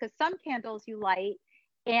ask, because some candles you light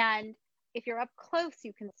and if you're up close,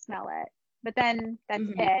 you can smell it. But then that's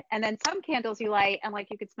it. And then some candles you light and like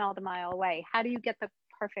you could smell it a mile away. How do you get the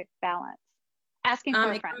perfect balance? Asking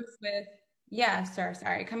for a friend.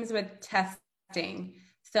 It comes with testing.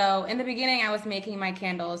 So in the beginning, I was making my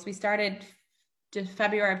candles. We started just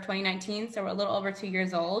February of 2019, so we're a little over 2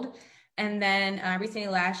 years old. And then recently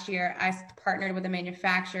last year, I partnered with a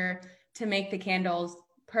manufacturer to make the candles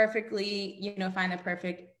perfectly, find the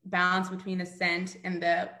perfect balance between the scent and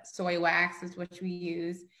the soy waxes, which we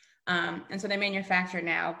use. And so they manufacture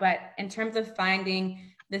now, but in terms of finding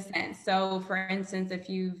the scent. So for instance, if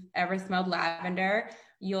you've ever smelled lavender,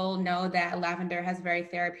 you'll know that lavender has very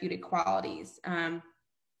therapeutic qualities, or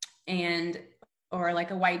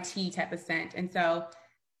like a white tea type of scent. And so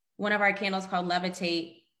one of our candles called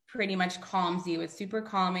Levitate pretty much calms you. It's super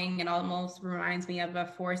calming. It almost reminds me of a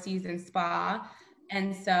Four Seasons spa.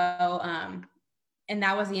 And so, and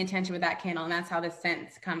that was the intention with that candle. And that's how the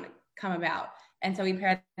scents come about. And so we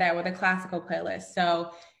paired that with a classical playlist.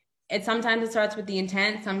 So sometimes it starts with the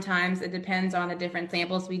intent. Sometimes it depends on the different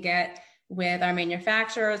samples we get with our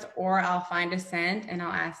manufacturers, or I'll find a scent and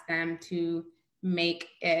I'll ask them to make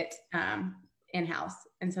it in-house.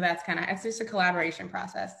 And so it's just a collaboration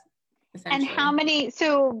process, And essentially.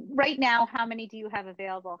 so right now, how many do you have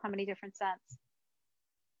available? How many different scents?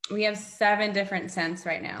 We have 7 different scents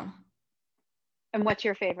right now. And what's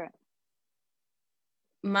your favorite?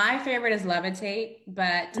 My favorite is Levitate,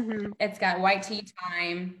 but it's got white tea,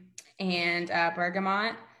 thyme, and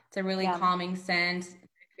bergamot. It's a really calming scent. My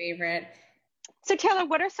favorite. So Taylor,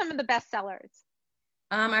 what are some of the best sellers?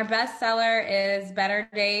 Our best seller is Better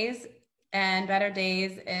Days, and Better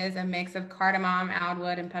Days is a mix of cardamom,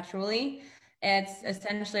 oudwood, and patchouli. It's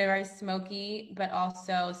essentially a very smoky but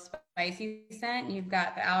also spicy scent. You've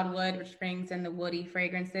got the oudwood, which brings in the woody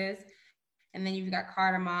fragrances. And then you've got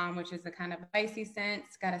cardamom, which is a kind of spicy scent.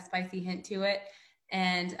 It's got a spicy hint to it.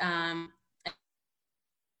 And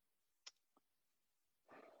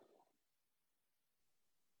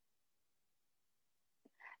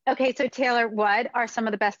okay, so Taylor, what are some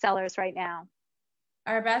of the best sellers right now?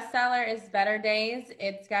 Our best seller is Better Days.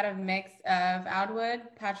 It's got a mix of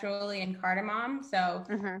oudwood, patchouli, and cardamom. So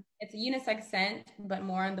it's a unisex scent, but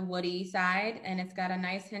more on the woody side. And it's got a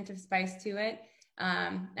nice hint of spice to it.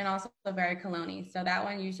 And also very cologne-y. So that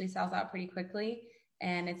one usually sells out pretty quickly,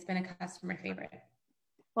 and it's been a customer favorite.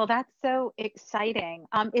 Well, that's so exciting.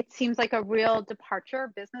 It seems like a real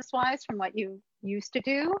departure business-wise from what you used to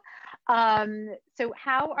do. So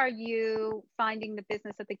how are you finding the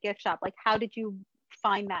business at the gift shop? Like, how did you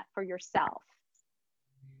find that for yourself?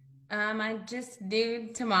 I just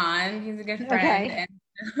knew Taman. He's a good friend. Okay. And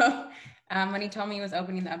so, when he told me he was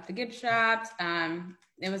opening up the gift shops,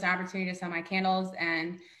 it was an opportunity to sell my candles,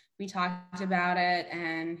 and we talked about it,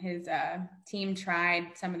 and his team tried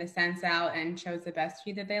some of the scents out and chose the best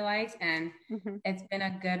few that they liked, and it's been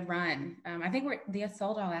a good run. I think they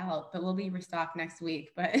sold all out, but we'll be restocked next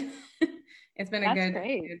week, but it's been a good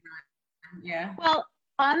run. Yeah. Well,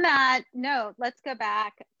 on that note, let's go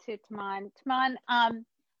back to Taman. Taman,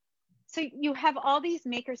 so you have all these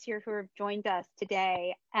makers here who have joined us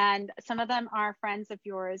today, and some of them are friends of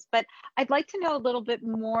yours, but I'd like to know a little bit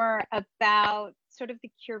more about sort of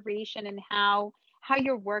the curation and how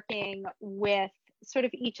you're working with sort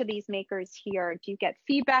of each of these makers here. Do you get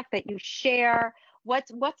feedback that you share?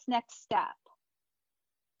 What's next step?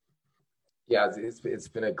 Yeah, it's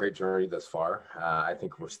been a great journey thus far. I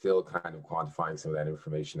think we're still kind of quantifying some of that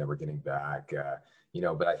information that we're getting back,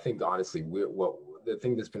 but I think honestly, the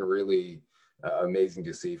thing that's been really amazing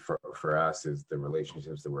to see for us is the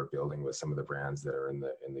relationships that we're building with some of the brands that are in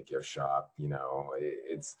the gift shop.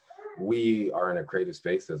 We are in a creative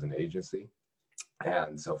space as an agency.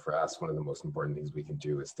 And so for us, one of the most important things we can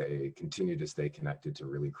do is continue to stay connected to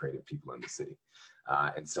really creative people in the city.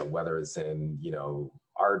 And so whether it's in,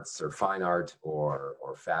 arts or fine art or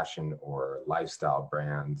fashion or lifestyle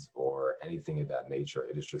brands or anything of that nature,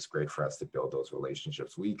 it is just great for us to build those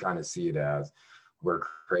relationships. We kind of see it as we're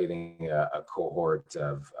creating a cohort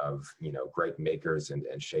of great makers and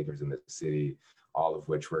shakers in the city, all of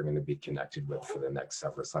which we're going to be connected with for the next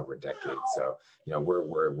several decades. So,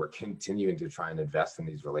 we're continuing to try and invest in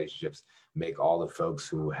these relationships, make all the folks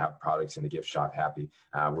who have products in the gift shop happy.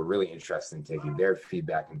 We're really interested in taking their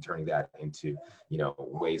feedback and turning that into,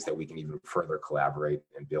 ways that we can even further collaborate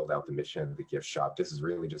and build out the mission of the gift shop. This is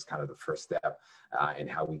really just kind of the first step in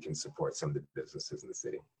how we can support some of the businesses in the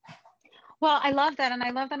city. Well, I love that. And I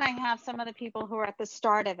love that I have some of the people who are at the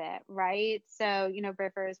start of it, right? So,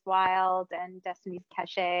 Rivers Wild and Destiny's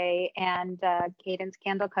Cachet and Cadence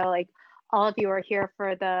Candle Co., like all of you are here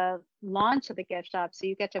for the launch of the gift shop. So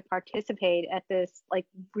you get to participate at this like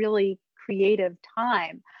really creative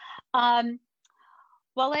time.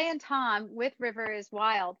 Wale and Tom with Rivers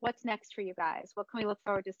Wild, what's next for you guys? What can we look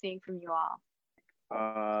forward to seeing from you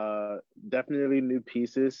all? Definitely new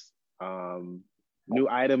pieces. New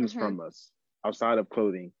items from us outside of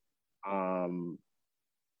clothing.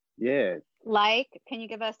 Yeah. Like, can you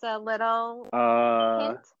give us a little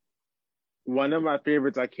hint? One of my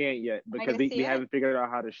favorites, I can't yet because we haven't figured out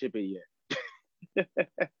how to ship it yet.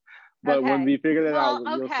 But when we figure that out,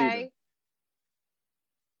 you'll see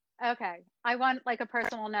them. Okay. I want like a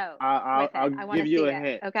personal note. I'll give you a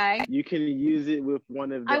hint. Okay. You can use it with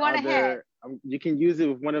one of the you can use it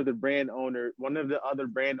with one of the other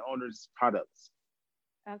brand owners' products.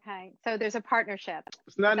 Okay, so there's a partnership.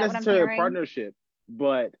 It's not necessarily a partnership,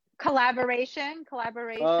 but collaboration.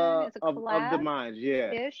 Collaboration is a collab of the minds,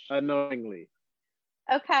 yeah. Unknowingly.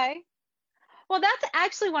 Okay. Well, that's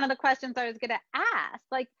actually one of the questions I was going to ask.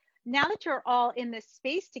 Like, now that you're all in this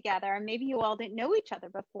space together, and maybe you all didn't know each other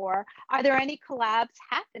before, are there any collabs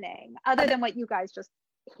happening other than what you guys just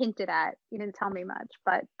hinted at? You didn't tell me much,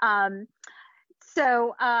 but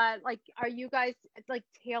so, like, are you guys, like,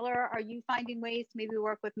 Taylor, are you finding ways to maybe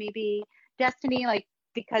work with maybe Destiny? Like,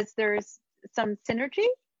 because there's some synergy?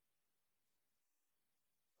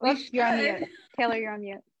 Oops, you're on mute. Taylor, you're on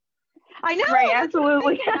mute. I know. Right,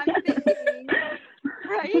 absolutely. I'm thinking,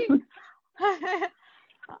 right?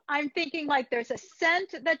 I'm thinking like there's a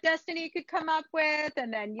scent that Destiny could come up with,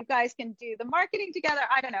 and then you guys can do the marketing together.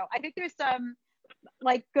 I don't know. I think there's some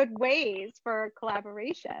like good ways for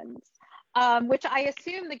collaborations, which I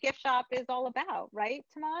assume the gift shop is all about, right,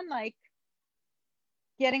 Timon? Like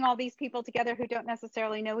getting all these people together who don't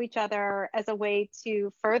necessarily know each other as a way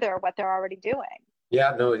to further what they're already doing.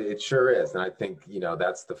 Yeah, no, it sure is. And I think,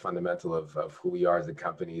 that's the fundamental of who we are as a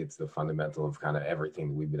company. It's the fundamental of kind of everything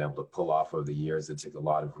that we've been able to pull off over the years. It took a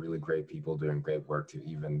lot of really great people doing great work to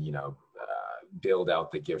even, build out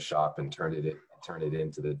the gift shop and turn it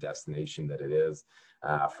into the destination that it is.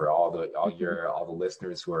 For all the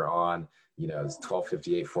listeners who are on, it's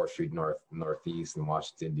 1258 4th Street Northeast in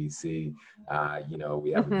Washington, D.C.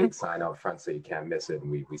 We have a big sign out front, so you can't miss it. And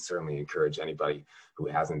we certainly encourage anybody who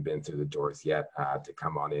hasn't been through the doors yet to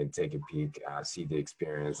come on in, take a peek, see the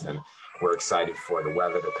experience. And we're excited for the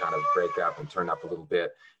weather to kind of break up and turn up a little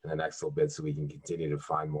bit in the next little bit so we can continue to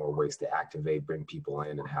find more ways to activate, bring people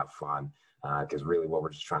in and have fun. Because really what we're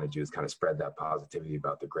just trying to do is kind of spread that positivity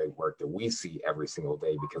about the great work that we see every single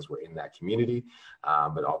day because we're in that community.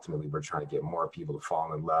 But ultimately, we're trying to get more people to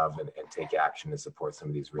fall in love and take action to support some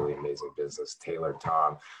of these really amazing business. Taylor,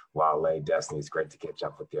 Tom, Wale, Destiny, it's great to catch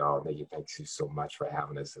up with y'all. Nikki, thanks you so much for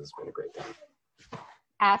having us. It's been a great time.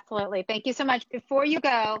 Absolutely. Thank you so much. Before you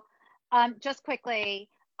go, just quickly,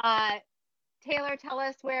 Taylor, tell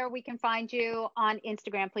us where we can find you on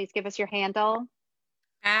Instagram. Please give us your handle.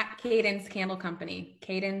 At Cadence Candle Company,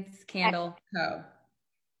 Cadence Candle Co.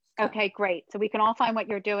 Okay, great. So we can all find what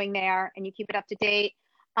you're doing there and you keep it up to date.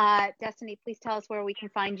 Destiny, please tell us where we can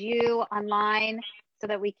find you online so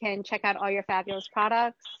that we can check out all your fabulous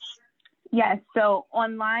products. Yes, so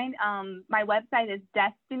online, my website is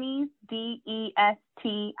Destiny's,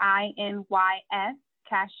 DESTINYS,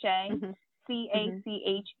 Cache,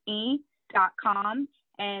 CACHE.com.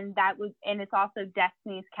 And it's also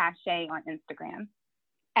Destiny's Cache on Instagram.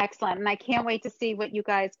 Excellent. And I can't wait to see what you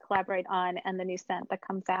guys collaborate on and the new scent that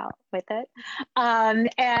comes out with it.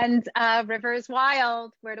 And River is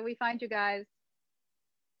Wild. Where do we find you guys?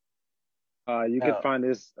 You can find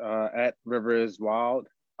us at River is Wild.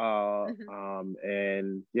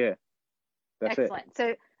 And yeah, that's excellent. it.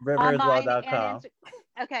 So riveriswild.com.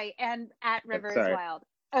 Okay. And at River is Wild.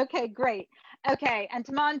 Okay, great. Okay. And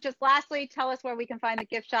Timon, just lastly, tell us where we can find the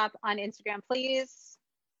gift shop on Instagram, please.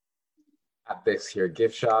 At this here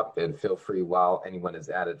gift shop, and feel free while anyone is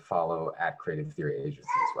added, follow at Creative Theory Agency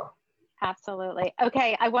as well. Absolutely.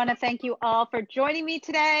 Okay, I want to thank you all for joining me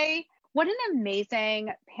today. What an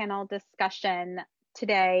amazing panel discussion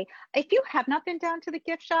today. If you have not been down to the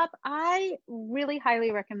gift shop, I really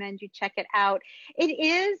highly recommend you check it out. It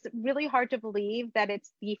is really hard to believe that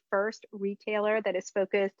it's the first retailer that is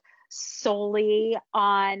focused solely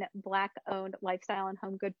on Black-owned lifestyle and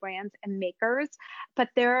home good brands and makers, but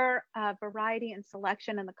their variety and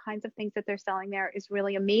selection and the kinds of things that they're selling there is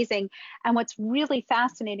really amazing. And what's really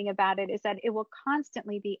fascinating about it is that it will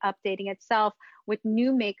constantly be updating itself with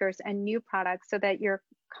new makers and new products so that you're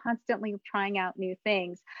constantly trying out new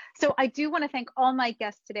things. So I do want to thank all my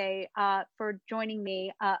guests today for joining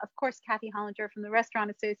me. Of course, Kathy Hollinger from the Restaurant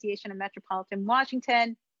Association of Metropolitan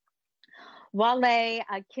Washington, Wale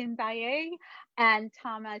Kinbaye and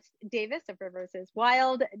Thomas Davis of Rivers is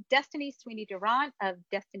Wild, Destiny Sweeney Durant of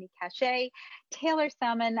Destiny Cache, Taylor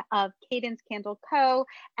Salmon of Cadence Candle Co.,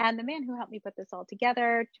 and the man who helped me put this all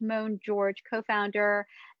together, Timon George, co-founder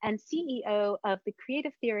and CEO of the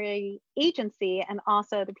Creative Theory Agency, and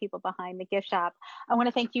also the people behind the gift shop. I want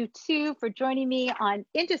to thank you too for joining me on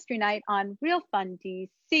Industry Night on Real Fun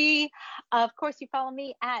DC. Of course, you follow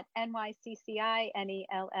me at NYCCI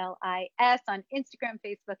NELLIS on Instagram,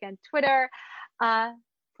 Facebook, and Twitter.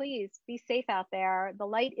 Please be safe out there. The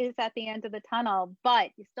light is at the end of the tunnel, but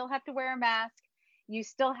you still have to wear a mask. You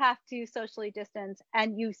still have to socially distance,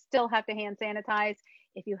 and you still have to hand sanitize.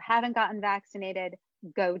 If you haven't gotten vaccinated,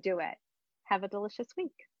 go do it. Have a delicious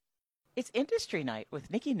week. It's Industry Night with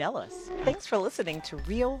Nikki Nellis. Thanks for listening to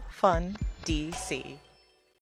Real Fun DC.